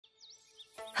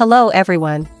Hello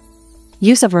everyone.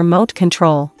 Use of remote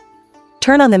control.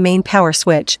 Turn on the main power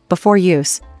switch before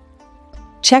use.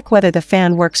 Check whether the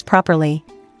fan works properly.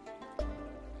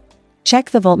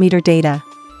 Check the voltmeter data.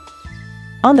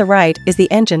 On the right is the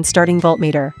engine starting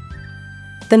voltmeter.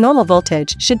 The normal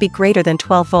voltage should be greater than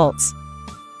 12 volts.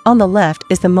 On the left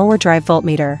is the mower drive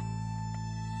voltmeter.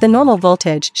 The normal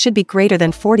voltage should be greater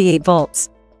than 48 volts.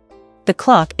 The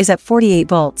clock is at 48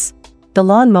 volts. The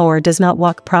lawn mower does not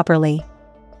walk properly.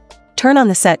 Turn on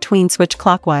the set tween switch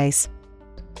clockwise.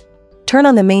 Turn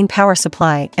on the main power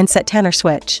supply and set Tanner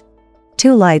switch.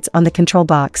 2 lights on the control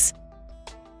box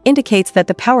indicates that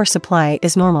the power supply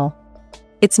is normal.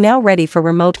 It's now ready for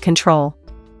remote control.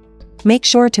 Make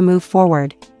sure to move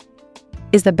forward.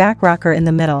 Is the back rocker in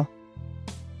the middle?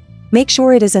 Make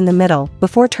sure it is in the middle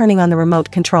before turning on the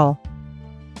remote control.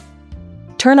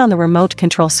 Turn on the remote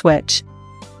control switch.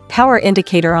 Power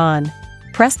indicator on.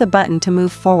 Press the button to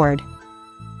move forward.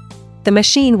 The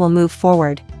machine will move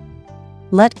forward.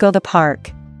 Let go the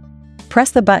park.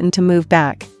 Press the button to move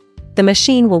back. The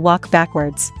machine will walk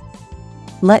backwards.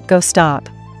 Let go stop.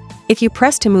 If you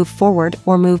press to move forward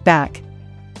or move back,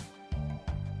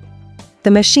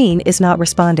 the machine is not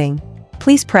responding.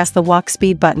 Please press the walk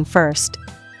speed button first.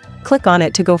 Click on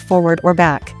it to go forward or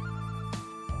back.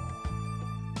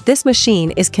 This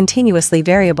machine is continuously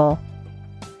variable.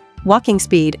 Walking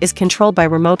speed is controlled by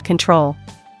remote control.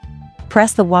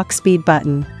 Press the walk speed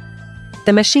button.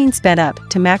 The machine sped up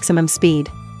to maximum speed.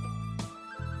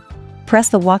 Press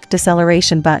the walk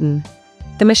deceleration button.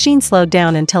 The machine slowed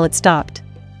down until it stopped.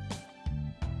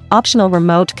 Optional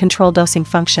remote control dosing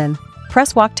function.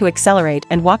 Press walk to accelerate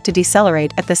and walk to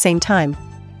decelerate at the same time.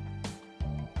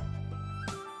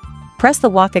 Press the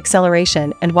walk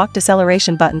acceleration and walk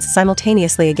deceleration buttons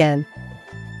simultaneously again.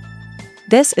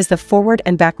 This is the forward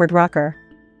and backward rocker.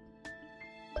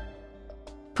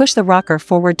 Push the rocker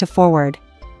forward to forward.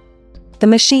 The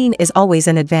machine is always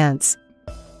in advance.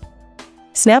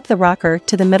 Snap the rocker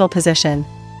to the middle position.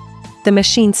 The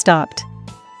machine stopped.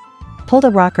 Pull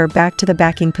the rocker back to the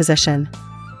backing position.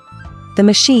 The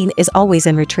machine is always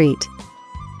in retreat.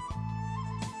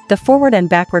 The forward and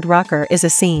backward rocker is a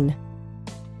scene.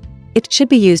 It should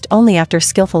be used only after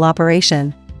skillful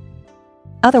operation.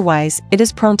 Otherwise, it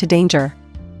is prone to danger.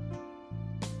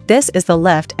 This is the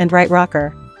left and right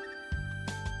rocker.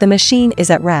 The machine is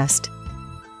at rest.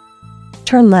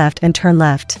 Turn left and turn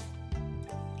left.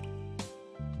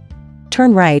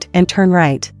 Turn right and turn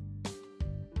right.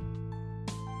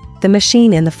 The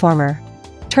machine in the former.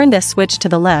 Turn this switch to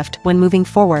the left when moving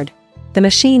forward. The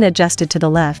machine adjusted to the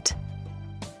left.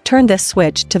 Turn this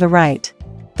switch to the right.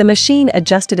 The machine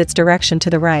adjusted its direction to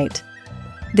the right.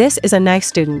 This is a knife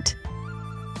student.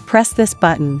 Press this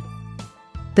button.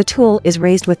 The tool is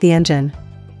raised with the engine.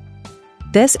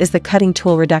 This is the cutting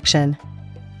tool reduction.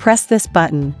 Press this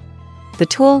button. The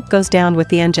tool goes down with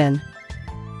the engine.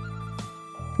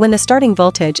 When the starting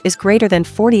voltage is greater than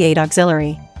 48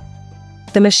 auxiliary,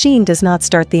 the machine does not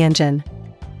start the engine.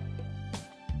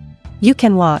 You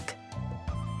can walk.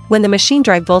 When the machine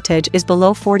drive voltage is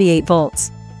below 48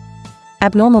 volts.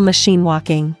 Abnormal machine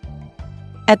walking.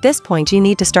 At this point you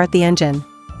need to start the engine.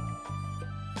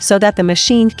 So that the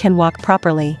machine can walk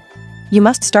properly, you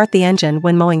must start the engine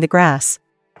when mowing the grass.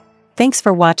 Thanks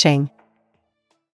for watching.